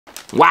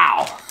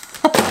Wow.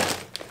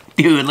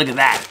 Dude, look at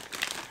that.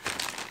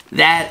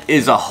 That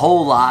is a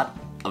whole lot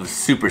of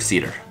Super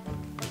Cedar.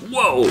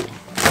 Whoa.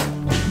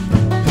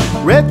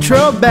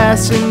 Retro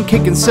Bassin,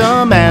 kicking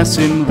some ass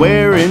and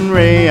wearing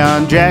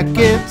rayon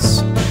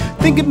jackets.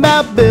 Thinking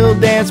about Bill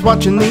Dance,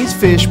 watching these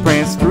fish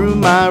prance through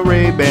my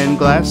Ray-Ban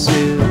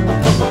glasses.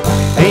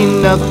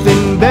 Ain't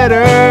nothing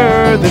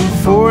better than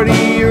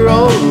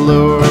 40-year-old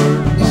lures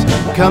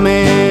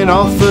coming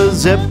off of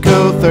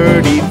Zepco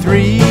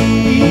 33.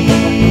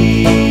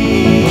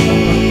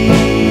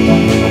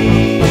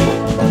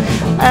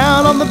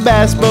 Out on the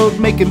bass boat,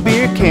 making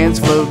beer cans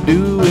float,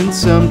 doing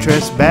some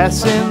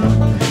trespassing.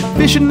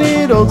 Fishing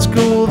it old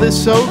school,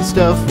 this old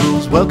stuff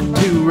rules. Welcome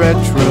to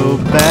Retro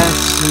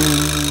Bassin.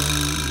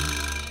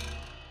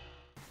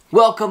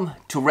 Welcome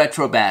to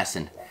Retro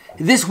Bassin.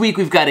 This week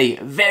we've got a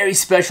very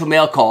special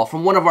mail call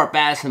from one of our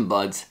Bassin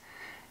Buds,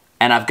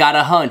 and I've got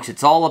a hunch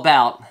it's all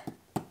about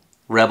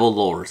Rebel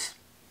lures.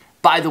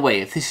 By the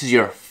way, if this is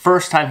your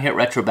first time here at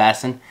Retro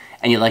Bassin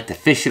and you like to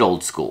fish it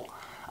old school,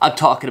 I'm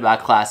talking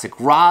about classic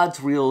rods,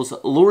 reels,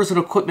 lures, and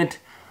equipment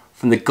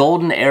from the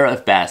golden era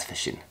of bass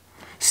fishing.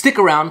 Stick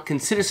around,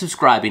 consider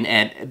subscribing,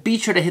 and be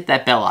sure to hit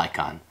that bell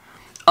icon.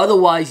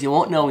 Otherwise, you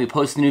won't know when we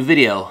post a new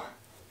video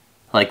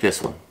like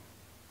this one.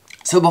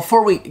 So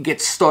before we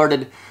get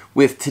started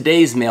with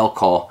today's mail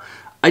call,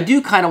 I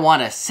do kind of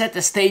want to set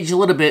the stage a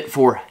little bit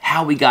for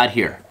how we got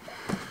here.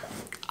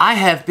 I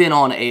have been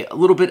on a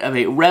little bit of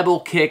a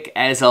Rebel kick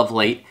as of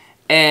late,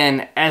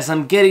 and as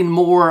I'm getting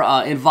more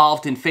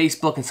involved in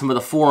Facebook and some of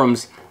the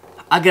forums,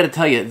 I gotta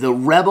tell you, the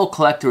Rebel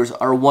collectors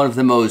are one of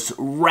the most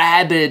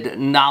rabid,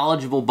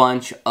 knowledgeable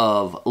bunch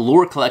of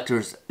lure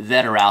collectors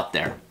that are out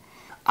there.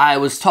 I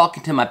was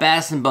talking to my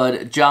Bassin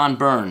Bud John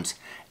Burns,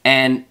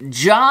 and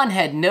John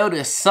had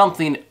noticed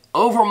something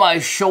over my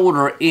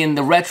shoulder in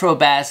the Retro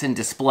Bassin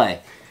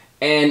display,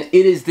 and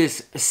it is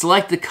this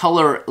Select the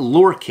Color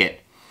lure kit.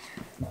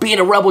 Being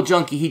a Rebel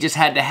junkie, he just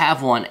had to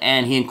have one,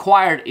 and he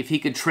inquired if he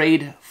could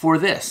trade for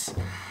this.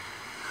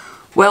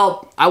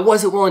 Well, I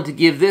wasn't willing to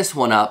give this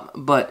one up,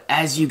 but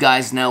as you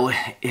guys know,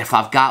 if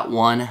I've got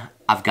one,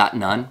 I've got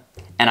none.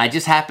 And I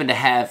just happen to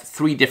have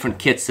 3 different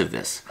kits of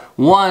this.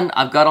 One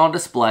I've got on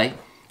display,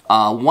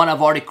 one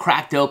I've already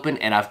cracked open,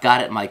 and I've got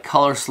it in my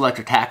color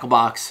selector tackle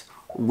box,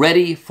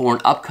 ready for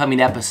an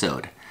upcoming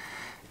episode.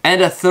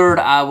 And a third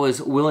I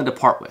was willing to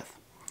part with.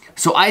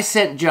 So I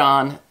sent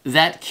John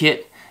that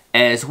kit,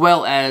 as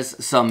well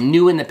as some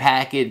new in the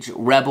package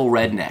Rebel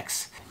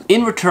Rednecks.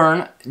 In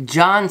return,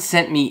 John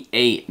sent me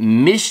a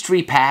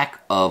mystery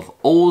pack of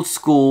old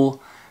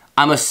school,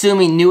 I'm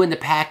assuming new in the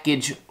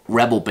package,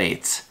 Rebel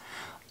baits.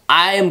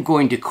 I am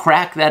going to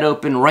crack that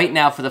open right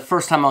now for the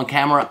first time on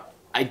camera.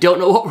 I don't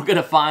know what we're going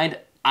to find.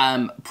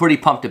 I'm pretty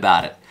pumped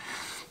about it.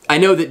 I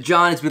know that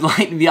John has been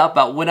lighting me up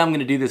about when I'm going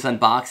to do this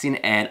unboxing,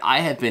 and I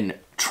have been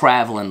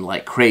traveling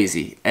like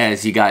crazy,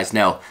 as you guys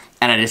know.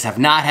 And I just have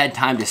not had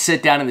time to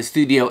sit down in the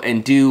studio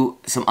and do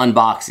some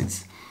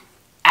unboxings.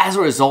 As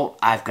a result,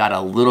 I've got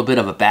a little bit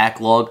of a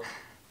backlog,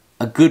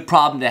 a good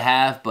problem to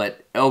have,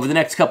 but over the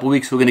next couple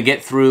weeks, we're going to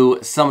get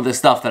through some of the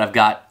stuff that I've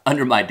got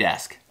under my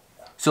desk.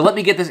 So let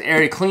me get this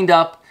area cleaned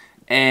up,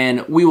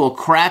 and we will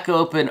crack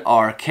open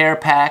our care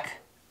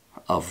pack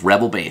of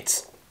Rebel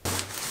baits.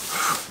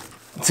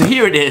 So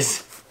here it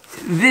is.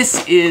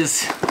 This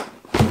is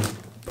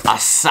a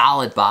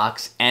solid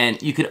box,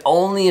 and you can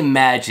only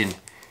imagine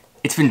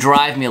it's been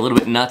driving me a little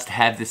bit nuts to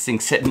have this thing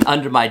sitting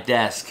under my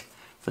desk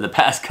for the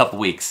past couple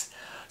weeks.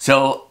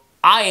 So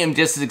I am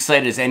just as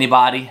excited as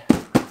anybody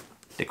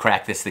to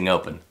crack this thing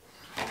open.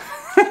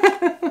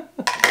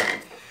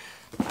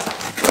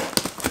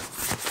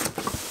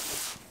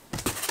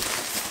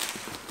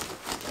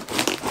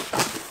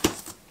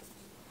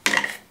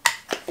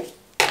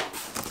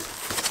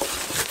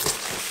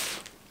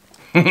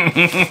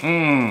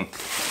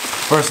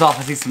 First off,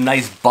 I see some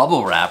nice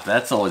bubble wrap.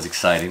 That's always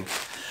exciting.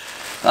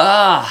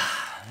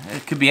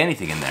 It could be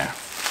anything in there.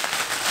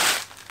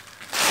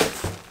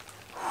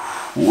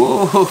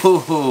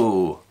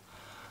 Whoa!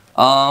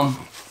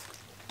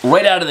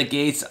 Right out of the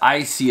gates,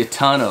 I see a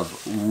ton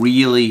of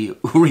really,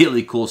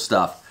 really cool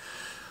stuff.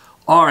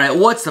 All right,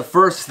 what's the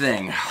first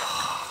thing?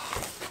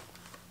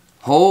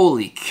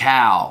 Holy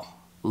cow!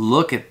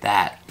 Look at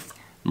that.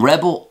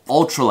 Rebel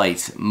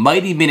Ultralights,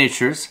 Mighty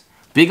Miniatures,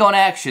 big on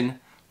action,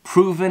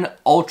 proven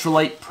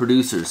ultralight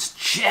producers.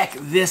 Check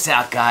this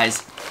out,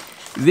 guys.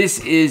 This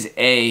is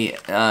a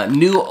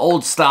new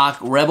old stock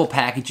Rebel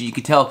packaging. You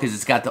can tell because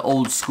it's got the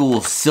old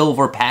school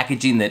silver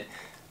packaging that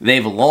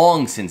they've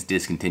long since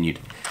discontinued.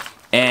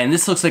 And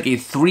this looks like a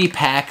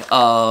 3-pack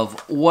of,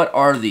 what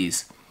are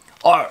these?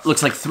 Oh,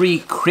 looks like 3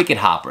 cricket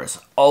hoppers.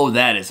 Oh,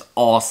 that is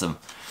awesome.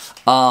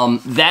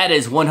 That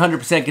is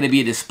 100% going to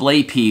be a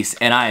display piece,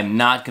 and I am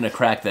not going to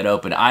crack that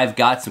open. I've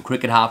got some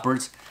cricket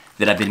hoppers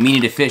that I've been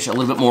meaning to fish a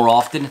little bit more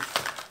often.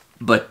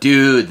 But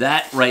dude,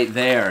 that right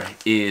there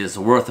is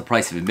worth the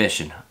price of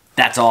admission.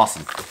 That's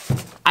awesome.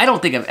 I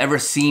don't think I've ever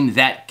seen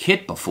that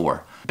kit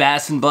before.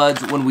 Bassin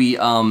Buds, when we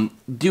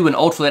do an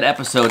ultralight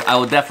episode, I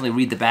will definitely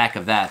read the back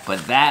of that.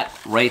 But that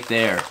right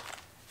there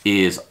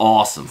is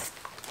awesome.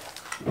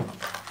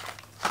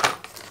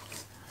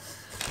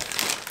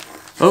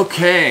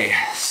 Okay,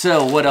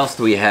 so what else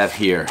do we have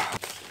here?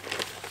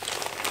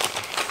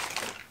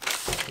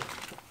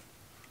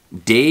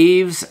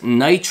 Dave's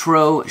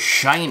Nitro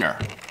Shiner.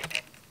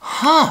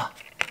 Huh,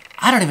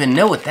 I don't even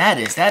know what that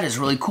is. That is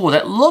really cool.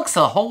 That looks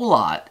a whole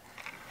lot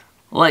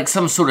like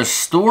some sort of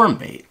storm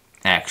bait,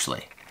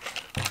 actually.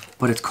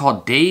 But it's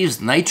called Dave's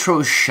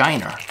Nitro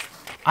Shiner.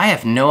 I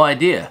have no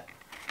idea.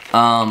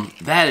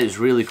 That is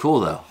really cool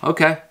though.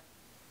 Okay.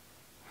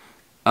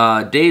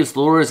 Dave's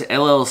Lures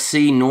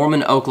LLC,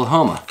 Norman,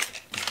 Oklahoma.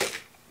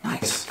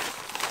 Nice.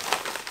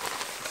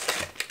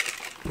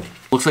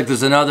 Looks like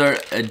there's another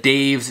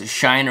Dave's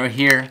Shiner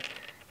here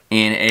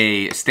in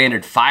a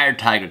standard Fire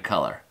Tiger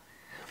color.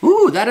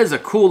 Ooh, that is a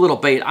cool little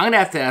bait. I'm gonna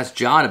have to ask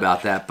John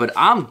about that, but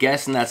I'm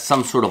guessing that's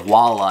some sort of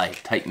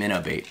walleye type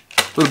minnow bait.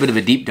 A little bit of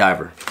a deep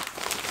diver.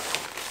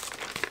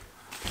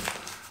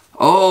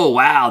 Oh,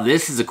 wow,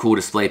 this is a cool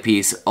display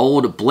piece.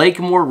 Old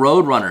Blakemore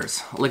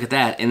Roadrunners. Look at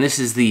that. And this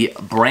is the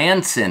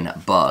Branson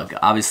bug.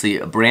 Obviously,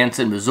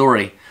 Branson,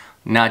 Missouri,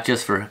 not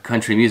just for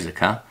country music,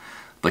 huh?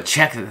 But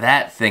check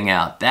that thing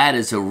out. That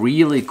is a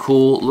really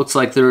cool, looks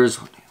like there's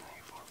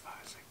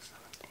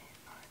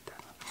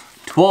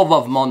 12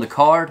 of them on the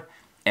card,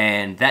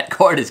 and that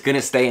card is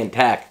gonna stay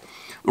intact.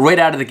 Right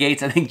out of the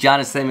gates, I think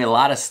John is sending me a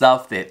lot of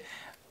stuff that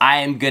I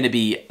am gonna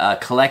be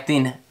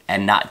collecting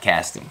and not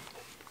casting.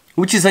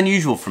 Which is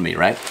unusual for me,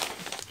 right?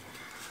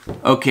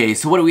 Okay,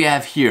 so what do we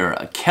have here?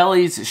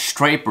 Kelly's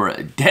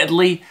Striper,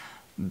 deadly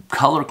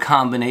color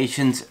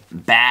combinations,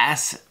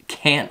 bass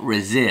can't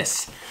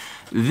resist.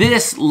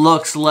 This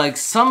looks like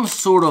some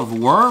sort of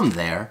worm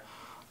there.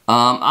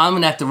 I'm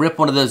gonna have to rip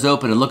one of those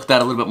open and look at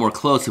that a little bit more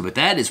closely, but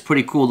that is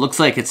pretty cool. Looks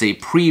like it's a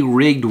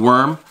pre-rigged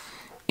worm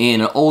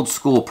in an old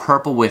school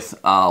purple with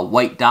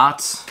white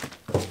dots.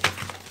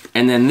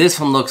 And then this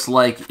one looks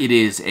like it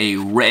is a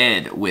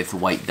red with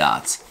white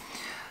dots.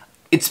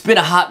 It's been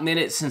a hot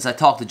minute since I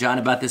talked to John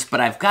about this,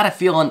 but I've got a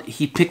feeling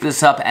he picked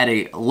this up at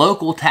a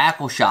local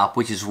tackle shop,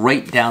 which is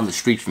right down the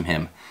street from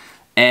him.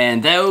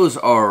 And those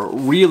are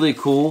really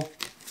cool.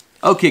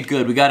 Okay,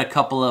 good. We got a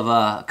couple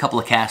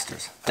of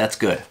casters. That's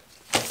good.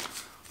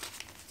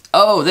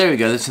 Oh, there we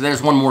go. So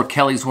there's one more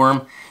Kelly's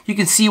worm. You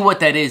can see what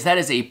that is. That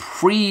is a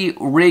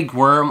pre-rigged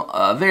worm,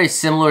 very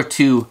similar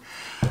to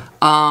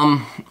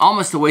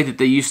almost the way that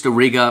they used to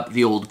rig up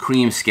the old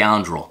Cream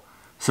Scoundrel.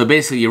 So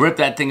basically, you rip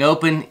that thing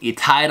open, you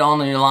tie it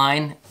on your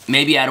line,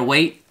 maybe out of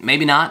weight,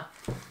 maybe not,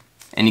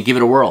 and you give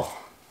it a whirl.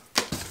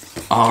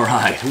 All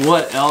right,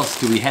 what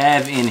else do we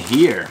have in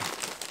here?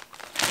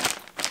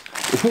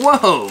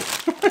 Whoa,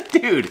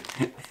 dude,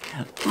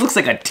 looks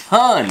like a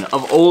ton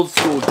of old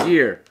school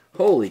gear.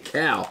 Holy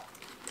cow.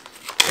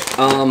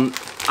 I'm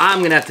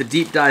gonna have to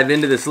deep dive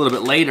into this a little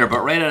bit later,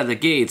 but right out of the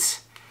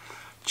gates,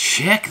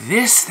 check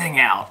this thing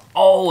out.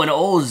 Oh, an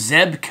old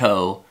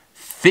Zebco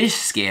fish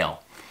scale.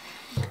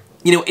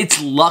 You know,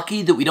 it's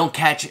lucky that we don't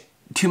catch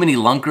too many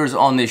lunkers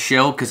on this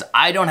show because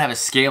I don't have a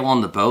scale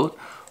on the boat,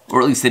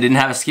 or at least they didn't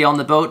have a scale on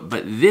the boat,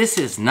 but this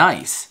is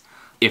nice.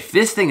 If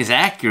this thing is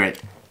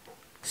accurate,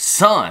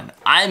 son,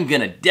 I'm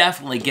gonna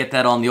definitely get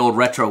that on the old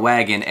retro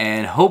wagon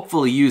and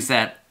hopefully use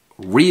that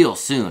real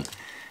soon.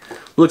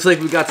 Looks like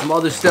we've got some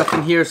other stuff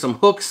in here, some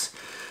hooks,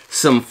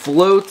 some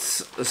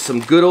floats, some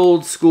good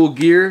old school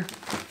gear.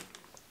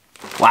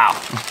 Wow.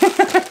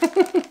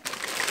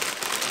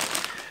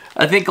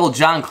 I think old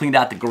John cleaned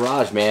out the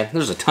garage, man.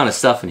 There's a ton of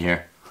stuff in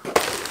here.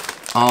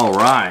 All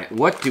right,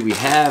 what do we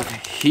have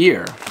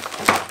here?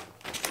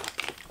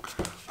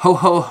 Ho,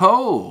 ho,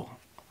 ho.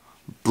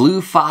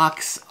 Blue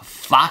Fox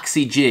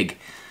Foxy Jig.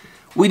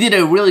 We did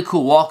a really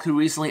cool walkthrough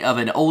recently of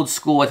an old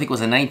school, I think it was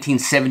a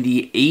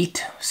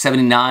 1978,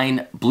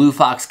 79 Blue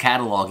Fox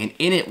catalog, and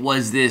in it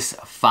was this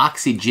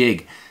Foxy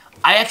Jig.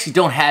 I actually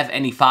don't have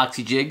any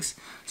Foxy Jigs,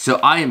 so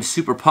I am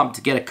super pumped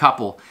to get a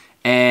couple.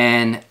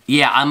 And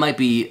yeah, I might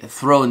be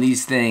throwing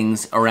these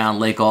things around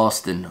Lake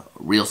Austin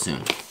real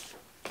soon.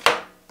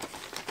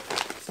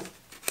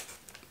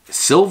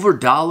 Silver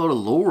Dollar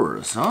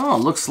Lures. Oh,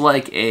 looks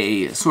like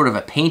a sort of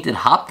a painted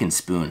Hopkins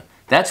spoon.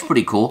 That's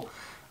pretty cool.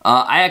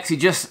 I actually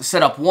just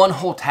set up one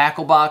whole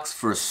tackle box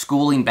for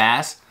schooling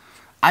bass.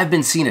 I've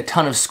been seeing a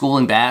ton of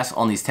schooling bass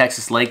on these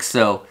Texas lakes,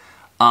 so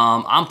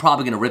I'm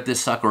probably going to rip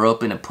this sucker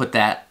open and put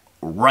that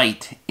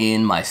right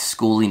in my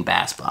schooling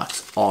bass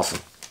box. Awesome.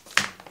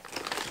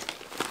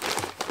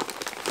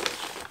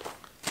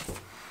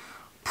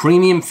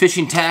 Premium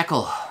fishing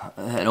tackle,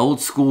 an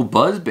old school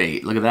buzz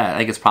bait. Look at that. I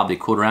think it's probably a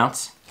 1/4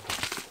 ounce.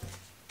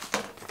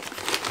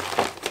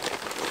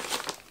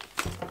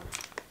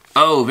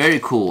 Oh, very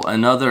cool.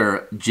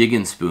 Another jig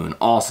and spoon.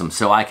 Awesome.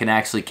 So I can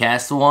actually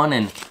cast one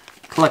and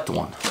collect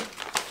one.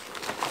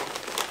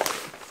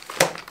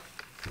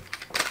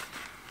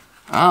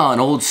 Oh, an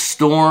old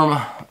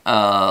Storm.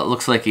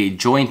 Looks like a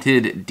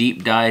jointed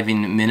deep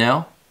diving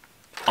minnow.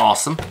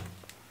 Awesome.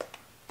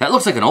 That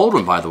looks like an old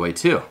one, by the way,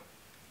 too.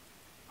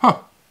 Huh.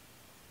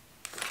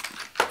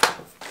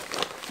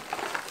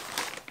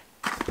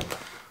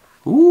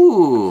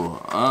 Ooh,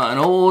 an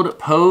old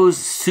Pose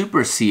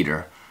Super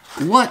Cedar.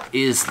 What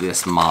is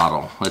this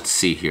model? Let's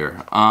see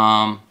here.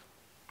 I'm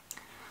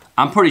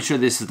pretty sure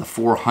this is the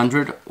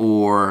 400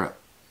 or...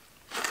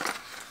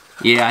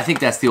 Yeah, I think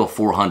that's the old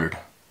 400.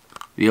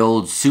 The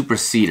old Super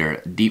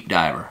Cedar Deep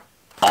Diver.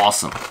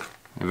 Awesome.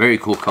 A very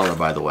cool color,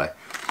 by the way.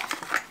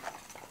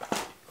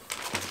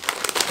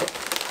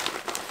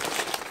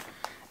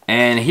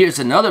 And here's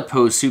another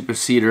Pose Super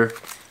Cedar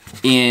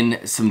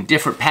in some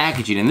different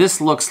packaging. And this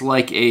looks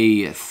like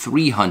a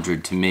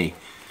 300 to me.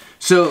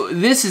 So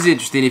this is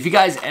interesting. If you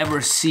guys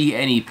ever see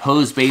any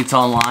Pose baits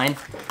online,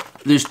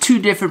 there's two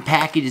different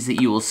packages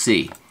that you will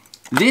see.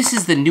 This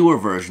is the newer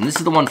version. This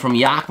is the one from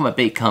Yakima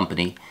Bait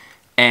Company.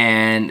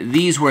 And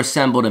these were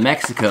assembled in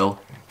Mexico.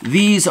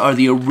 These are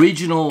the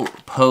original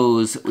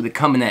Pose that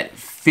come in that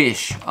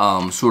fish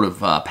sort of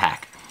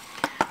pack.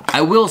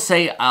 I will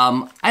say,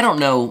 I don't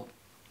know,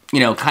 you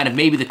know, kind of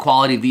maybe the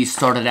quality of these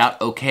started out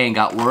okay and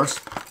got worse.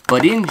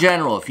 But in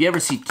general, if you ever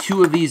see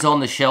two of these on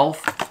the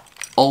shelf,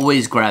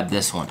 always grab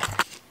this one.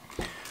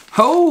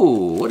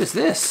 Oh, what is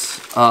this?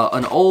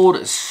 An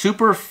old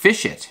Super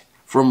Fish It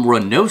from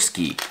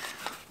Renoski.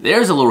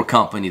 There's a little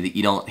company that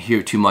you don't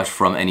hear too much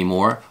from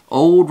anymore.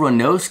 Old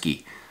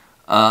Renoski.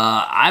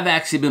 I've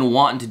actually been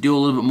wanting to do a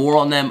little bit more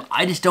on them.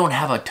 I just don't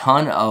have a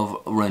ton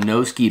of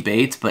Renoski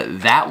baits,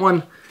 but that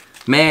one,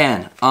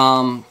 man,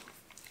 I'm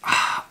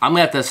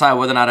gonna have to decide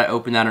whether or not I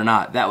open that or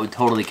not. That would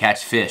totally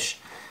catch fish.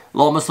 It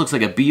almost looks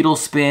like a beetle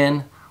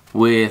spin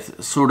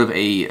with sort of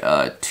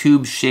a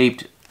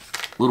tube-shaped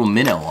little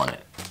minnow on it.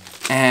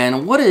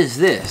 And what is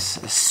this?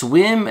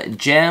 Swim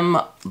Gem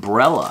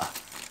Brella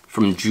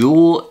from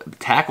Jewel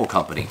Tackle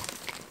Company.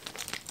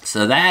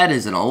 So that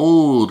is an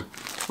old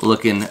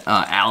looking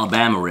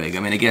Alabama rig. I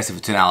mean, I guess if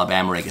it's an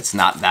Alabama rig, it's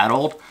not that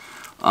old.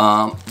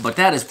 But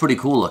that is pretty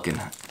cool looking.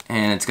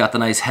 And it's got the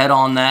nice head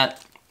on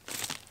that.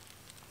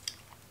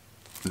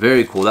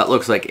 Very cool. That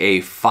looks like a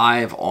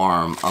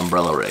 5-arm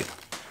umbrella rig.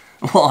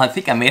 Well, I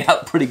think I made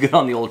out pretty good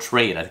on the old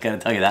trade. I gotta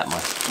tell you that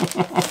much.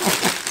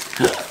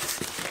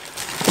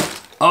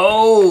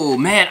 Oh,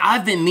 man,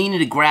 I've been meaning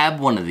to grab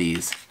one of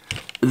these.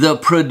 The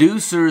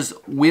Producer's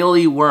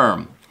Willy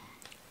Worm.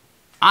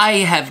 I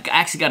have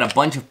actually got a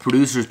bunch of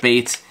Producer's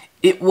baits.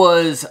 It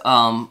was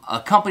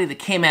a company that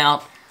came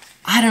out,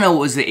 I don't know, it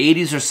was the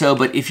 80s or so,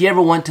 but if you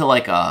ever went to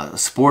like a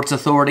Sports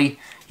Authority,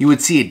 you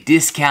would see a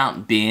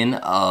discount bin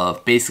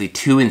of basically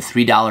 $2 and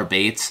 $3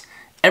 baits.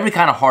 Every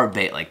kind of hard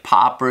bait, like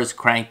poppers,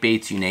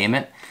 crankbaits, you name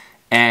it.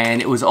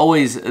 And it was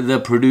always the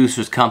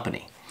Producer's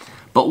company.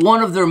 But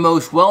one of their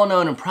most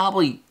well-known and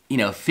probably, you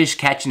know, fish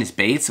catchingest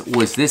baits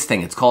was this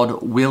thing. It's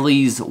called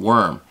Willy's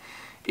Worm.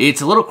 It's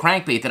a little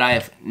crankbait that I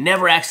have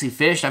never actually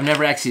fished. I've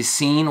never actually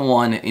seen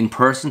one in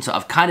person, so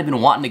I've kind of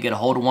been wanting to get a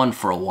hold of one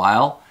for a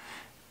while.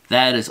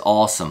 That is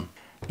awesome.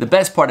 The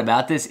best part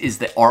about this is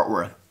the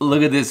artwork.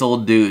 Look at this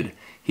old dude.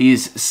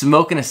 He's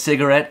smoking a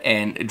cigarette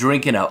and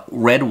drinking a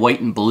red,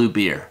 white, and blue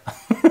beer.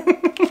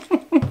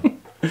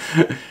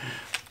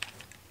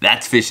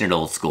 That's fishing it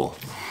old school.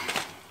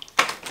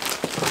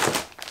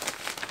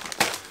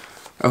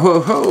 Oh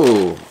ho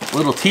ho,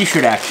 little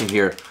t-shirt action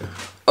here.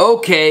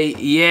 Okay,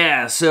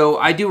 yeah, so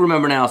I do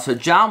remember now. So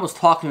John was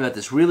talking about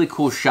this really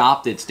cool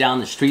shop that's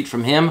down the street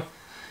from him.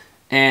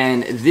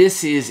 And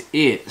this is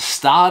it,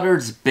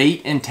 STODDARD'S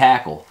Bait and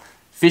Tackle.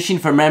 Fishing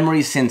for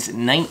memories since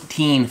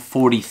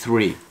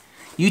 1943.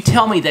 You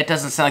tell me that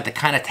doesn't sound like the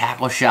kind of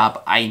tackle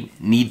shop I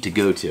need to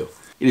go to.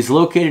 It is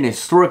located in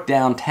historic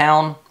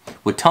downtown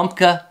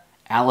Wetumpka,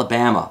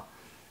 Alabama.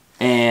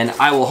 And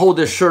I will hold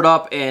this shirt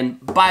up,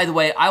 and by the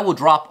way, I will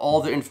drop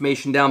all the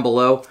information down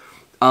below.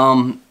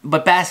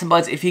 But Bassin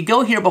Buds, if you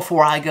go here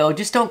before I go,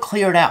 just don't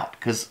clear it out,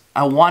 because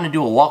I want to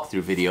do a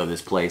walkthrough video of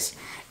this place.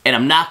 And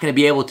I'm not going to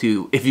be able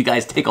to if you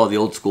guys take all the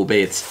old school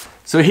baits.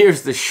 So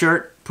here's the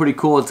shirt, pretty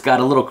cool. It's got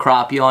a little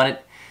crappie on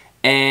it.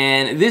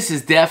 And this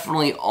is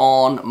definitely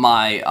on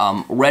my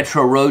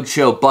Retro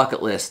Roadshow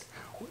bucket list.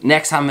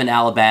 Next time I'm in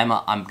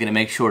Alabama, I'm going to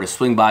make sure to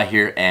swing by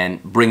here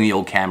and bring the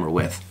old camera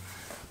with.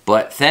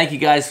 But thank you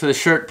guys for the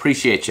shirt.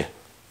 Appreciate you.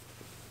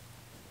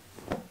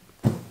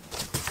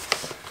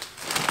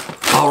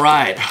 All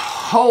right.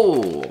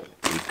 Holy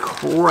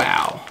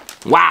cow.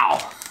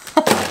 Wow.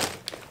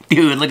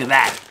 Dude, look at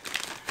that.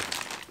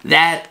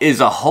 That is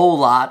a whole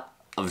lot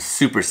of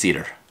Super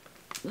Cedar.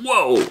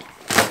 Whoa.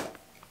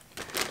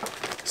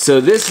 So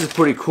this is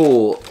pretty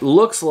cool.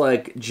 Looks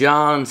like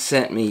John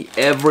sent me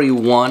every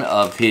one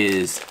of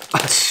his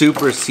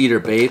Super Cedar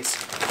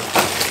baits.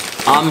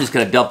 I'm just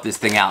gonna dump this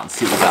thing out and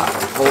see what we got.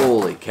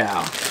 Holy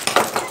cow.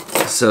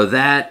 So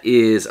that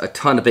is a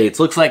ton of baits.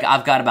 Looks like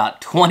I've got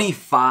about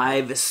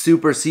 25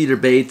 Super Cedar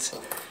baits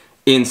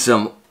in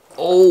some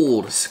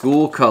old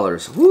school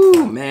colors.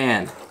 Woo,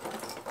 man.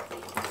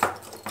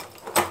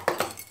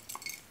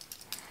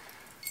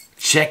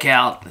 Check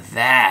out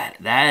that.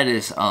 That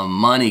is a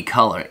money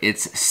color.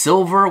 It's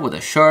silver with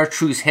a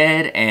chartreuse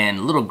head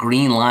and little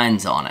green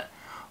lines on it.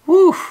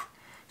 Woo!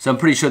 So I'm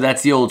pretty sure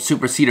that's the old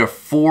Super Cedar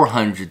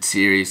 400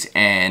 series,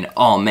 and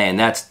oh man,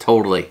 that's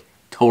totally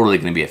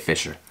gonna be a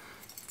fisher.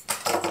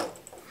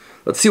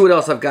 Let's see what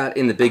else I've got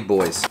in the big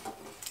boys.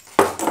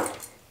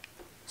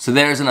 So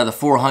there's another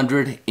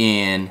 400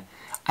 in,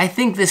 I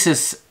think this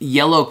is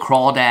yellow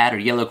crawdad or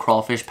yellow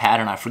crawfish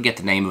pattern. I forget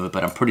the name of it,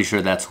 but I'm pretty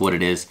sure that's what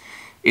it is.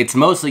 It's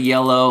mostly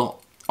yellow,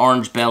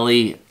 orange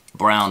belly,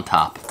 brown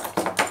top.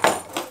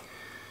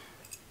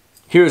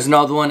 Here's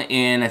another one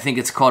in, I think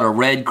it's called a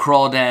red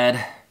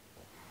crawdad,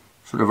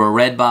 sort of a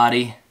red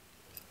body,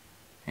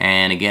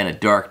 and again a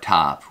dark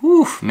top.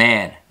 Whew,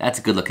 man, that's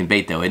a good looking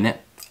bait though, isn't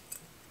it?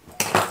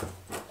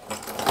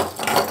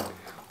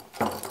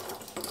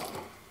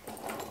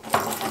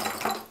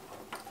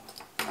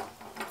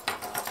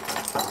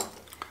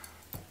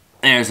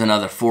 There's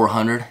another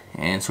 400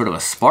 and sort of a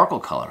sparkle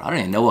color. I don't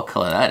even know what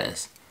color that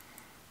is.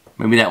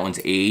 Maybe that one's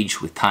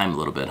aged with time a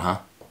little bit, huh?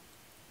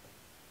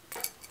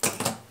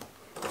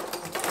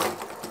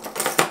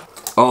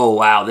 Oh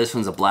wow, this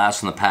one's a blast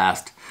from the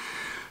past.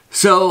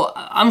 So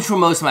I'm sure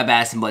most of my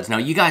Bassin Buds know.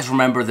 You guys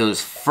remember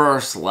those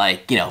first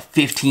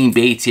 15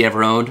 baits you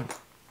ever owned?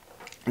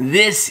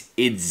 This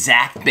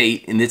exact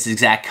bait in this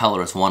exact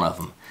color is one of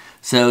them.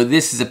 So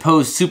this is a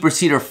Pose Super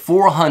Cedar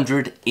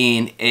 400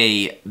 in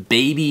a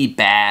baby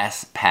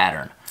bass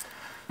pattern.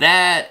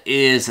 That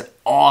is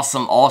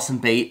awesome, awesome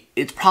bait.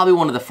 It's probably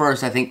one of the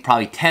first, I think,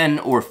 probably 10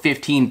 or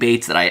 15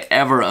 baits that I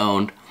ever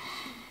owned,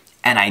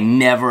 and I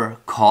never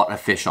caught a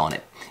fish on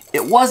it.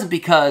 It wasn't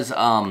because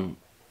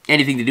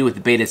anything to do with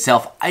the bait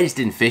itself. I just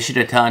didn't fish it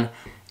a ton,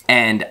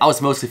 and I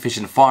was mostly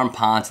fishing farm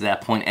ponds at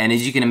that point, and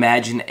as you can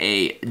imagine,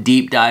 a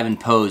deep dive in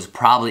Pose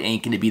probably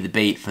ain't going to be the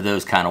bait for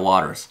those kind of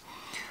waters.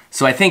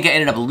 So I think I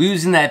ended up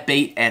losing that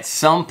bait at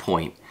some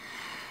point.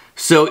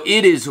 So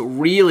it is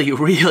really,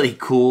 really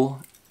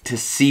cool to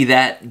see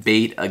that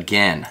bait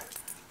again.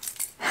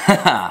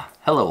 Haha,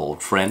 hello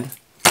old friend.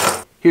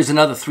 Here's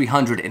another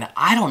 300, and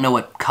I don't know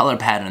what color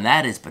pattern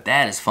that is, but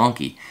that is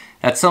funky.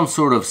 That's some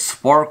sort of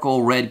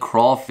sparkle red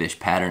crawfish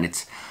pattern.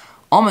 It's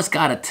almost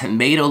got a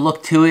tomato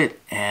look to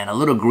it, and a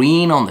little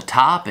green on the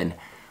top, and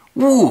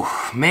woo,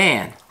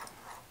 man.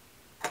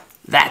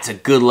 That's a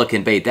good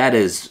looking bait. That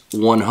is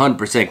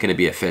 100% going to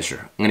be a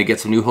fisher. I'm going to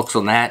get some new hooks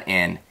on that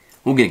and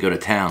we're going to go to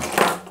town.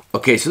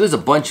 Okay, so there's a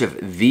bunch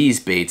of these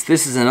baits.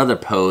 This is another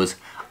Pose.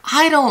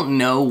 I don't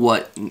know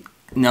what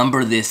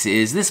number this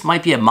is. This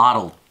might be a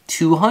model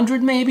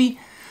 200 maybe.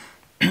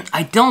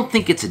 I don't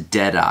think it's a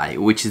Deadeye,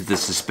 which is the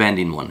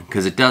suspending one,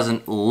 because it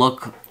doesn't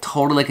look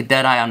totally like a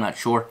Deadeye. I'm not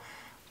sure.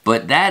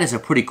 But that is a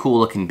pretty cool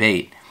looking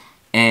bait.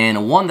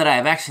 And one that I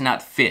have actually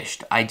not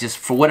fished. I just,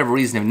 for whatever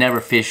reason, have never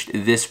fished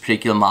this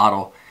particular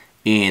model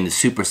in the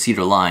Super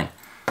Cedar line.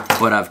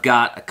 But I've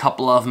got a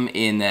couple of them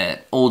in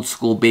that old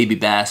school baby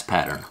bass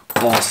pattern.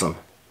 Awesome.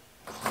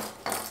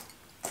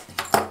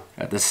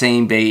 Got the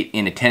same bait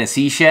in a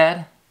Tennessee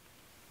shad.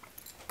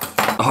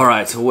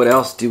 Alright, so what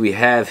else do we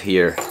have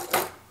here?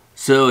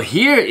 So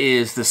here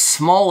is the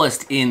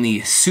smallest in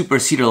the Super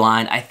Cedar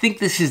line. I think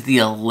this is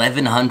the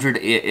 1100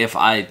 if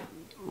I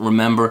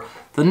remember.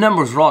 The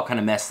numbers are all kind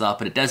of messed up,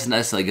 but it doesn't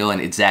necessarily go in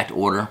exact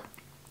order.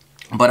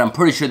 But I'm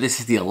pretty sure this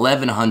is the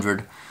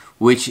 1100,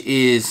 which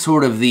is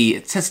sort of the,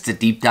 it says it's a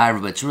deep diver,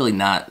 but it's really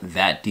not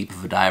that deep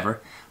of a diver.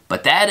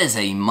 But that is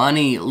a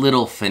money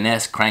little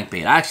finesse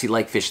crankbait. I actually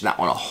like fishing that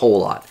one a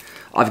whole lot.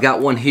 I've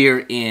got one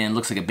here in,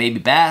 looks like a baby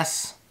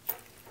bass.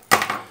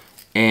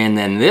 And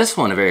then this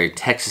one, a very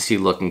Texasy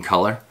looking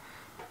color.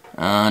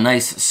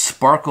 Nice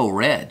sparkle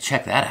red,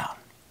 check that out.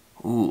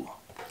 Ooh,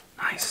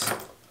 nice.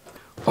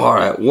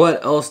 Alright,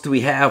 what else do we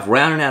have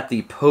rounding out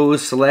the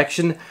Pose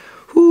selection?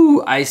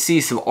 Whoo, I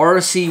see some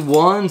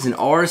RC1s and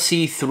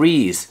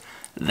RC3s.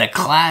 The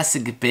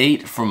classic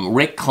bait from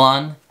Rick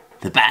Clunn.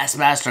 The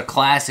Bassmaster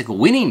Classic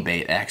winning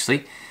bait,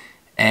 actually.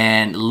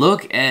 And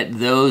look at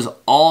those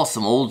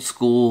awesome old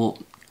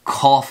school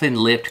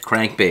coffin-lipped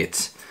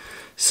crankbaits.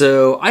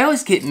 So, I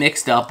always get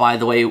mixed up, by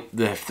the way,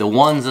 if the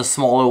one's a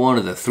smaller one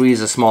or the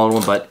three's a smaller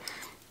one. But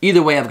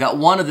either way, I've got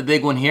one of the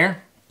big one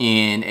here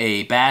in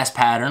a bass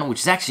pattern, which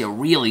is actually a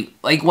really,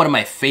 like one of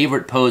my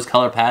favorite Pose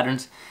color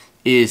patterns,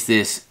 is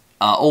this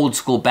old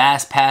school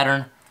bass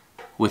pattern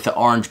with the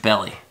orange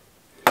belly.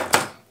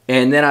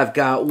 And then I've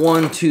got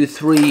 1, 2,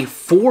 3,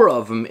 4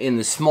 of them in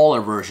the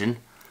smaller version.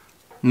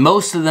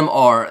 Most of them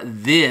are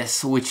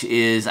this, which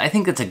is, I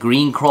think that's a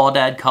green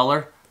crawdad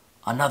color.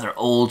 Another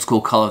old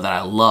school color that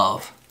I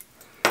love.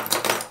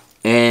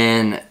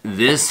 And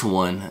this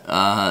one,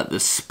 the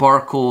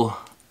sparkle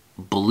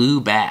blue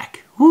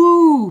back.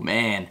 Woo,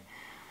 man.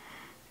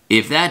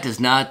 If that does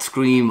not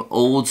scream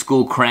old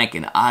school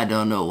cranking, I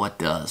don't know what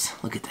does.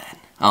 Look at that.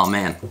 Oh,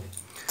 man.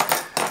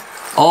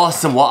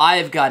 Awesome. Well,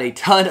 I've got a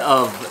ton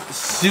of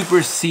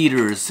Super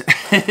Cedars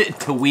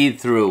to weed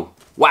through.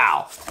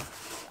 Wow.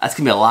 That's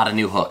going to be a lot of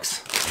new hooks.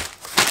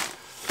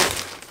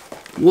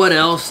 What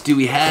else do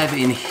we have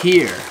in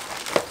here?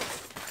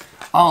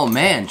 Oh,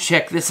 man.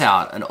 Check this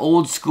out. An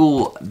old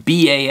school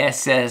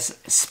BASS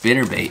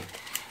spinnerbait.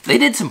 They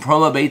did some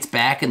promo baits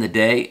back in the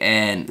day,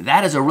 and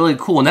that is a really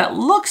cool, and that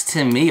looks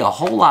to me a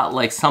whole lot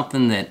like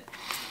something that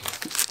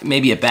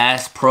maybe a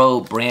Bass Pro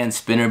brand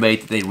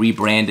spinnerbait that they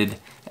rebranded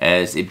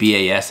as a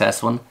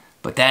BASS one.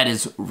 But that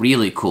is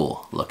really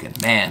cool looking,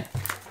 man.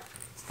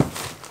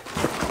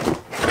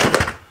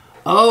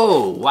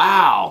 Oh,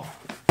 wow.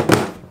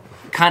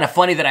 Kind of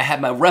funny that I had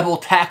my Rebel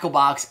tackle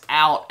box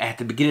out at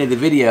the beginning of the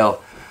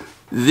video.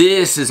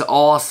 This is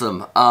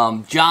awesome.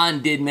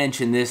 John did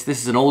mention this.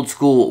 This is an old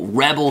school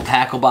Rebel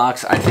tackle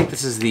box. I think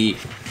this is the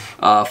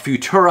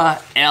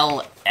Futura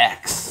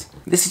LX.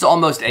 This is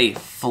almost a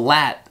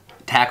flat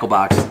tackle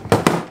box,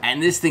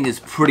 and this thing is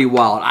pretty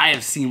wild. I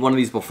have seen one of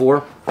these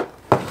before.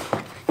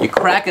 You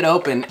crack it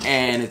open,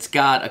 and it's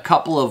got a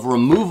couple of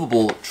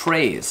removable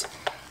trays.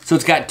 So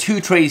it's got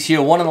two trays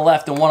here, one on the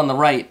left and one on the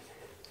right.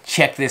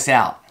 Check this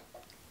out.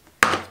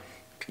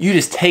 You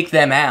just take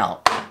them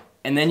out,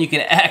 and then you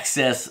can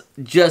access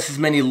just as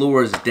many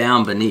lures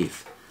down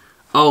beneath.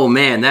 Oh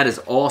man, that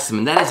is awesome.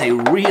 And that is a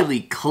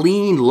really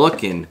clean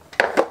looking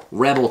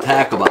Rebel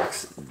tackle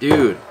box.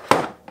 Dude,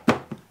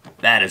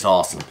 that is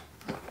awesome.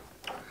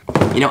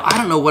 You know, I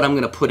don't know what I'm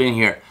gonna put in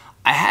here.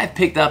 I have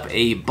picked up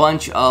a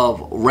bunch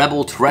of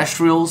Rebel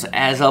terrestrials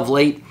as of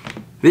late.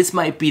 This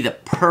might be the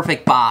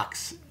perfect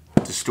box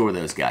to store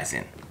those guys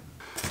in.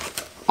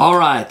 All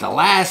right, the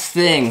last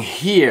thing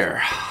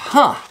here.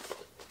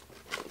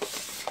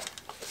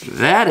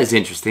 That is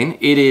interesting.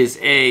 It is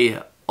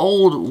a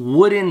old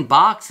wooden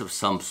box of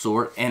some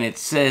sort, and it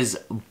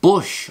says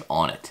Bush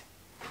on it.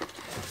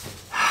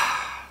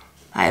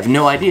 I have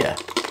no idea.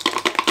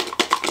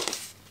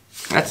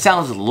 That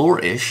sounds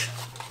lure-ish.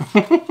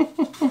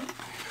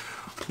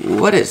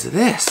 What is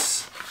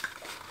this?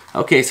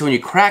 Okay, so when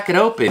you crack it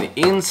open,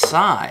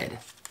 inside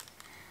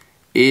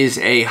is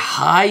a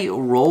high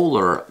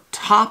roller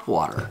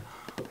topwater.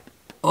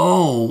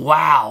 Oh,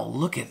 wow,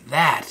 look at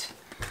that.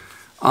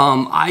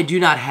 I do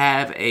not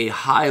have a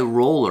high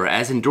roller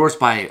as endorsed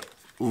by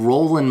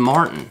Roland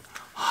Martin.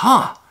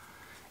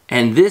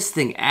 And this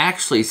thing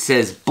actually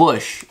says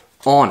Bush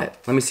on it.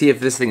 Let me see if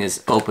this thing is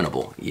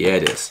openable. Yeah,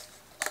 it is.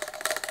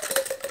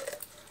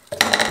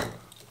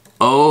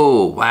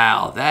 Oh,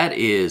 wow, that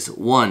is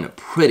one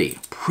pretty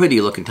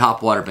looking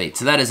topwater bait.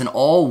 So that is an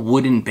all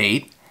wooden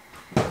bait.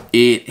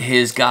 It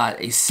has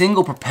got a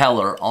single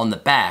propeller on the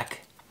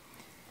back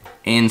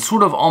and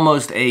sort of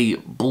almost a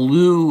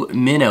blue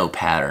minnow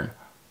pattern.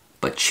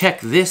 But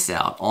check this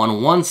out.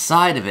 On one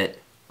side of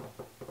it,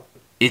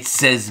 it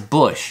says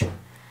Bush.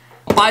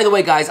 By the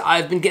way, guys,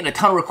 I've been getting a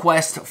ton of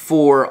requests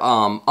for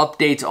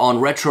updates on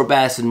Retro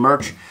Bassin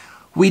merch.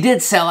 We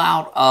did sell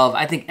out of,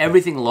 I think,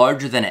 everything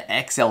larger than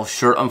an XL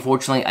shirt,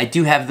 unfortunately. I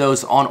do have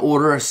those on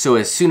order, so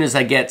as soon as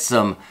I get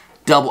some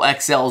double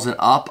XLs and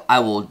up, I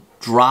will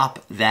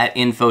drop that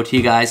info to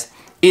you guys.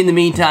 In the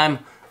meantime,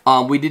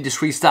 we did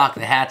just restock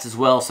the hats as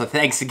well, so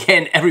thanks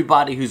again,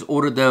 everybody who's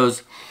ordered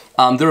those.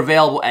 They're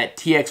available at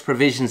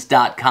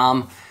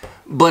txprovisions.com.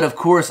 But of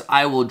course,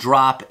 I will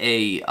drop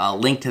a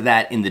link to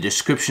that in the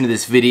description of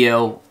this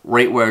video,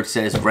 right where it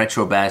says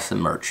Retro Bassin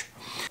merch.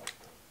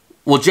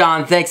 Well,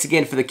 John, thanks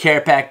again for the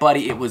care pack,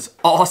 buddy. It was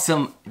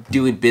awesome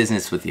doing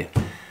business with you.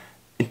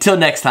 Until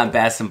next time,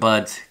 Bassin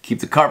Buds,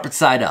 keep the carpet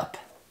side up,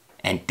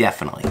 and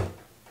definitely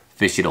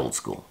fish it old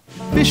school.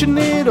 Fishing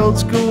it old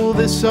school,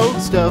 this old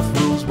stuff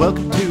rules.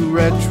 Welcome to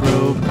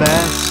Retro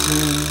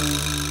Bassin.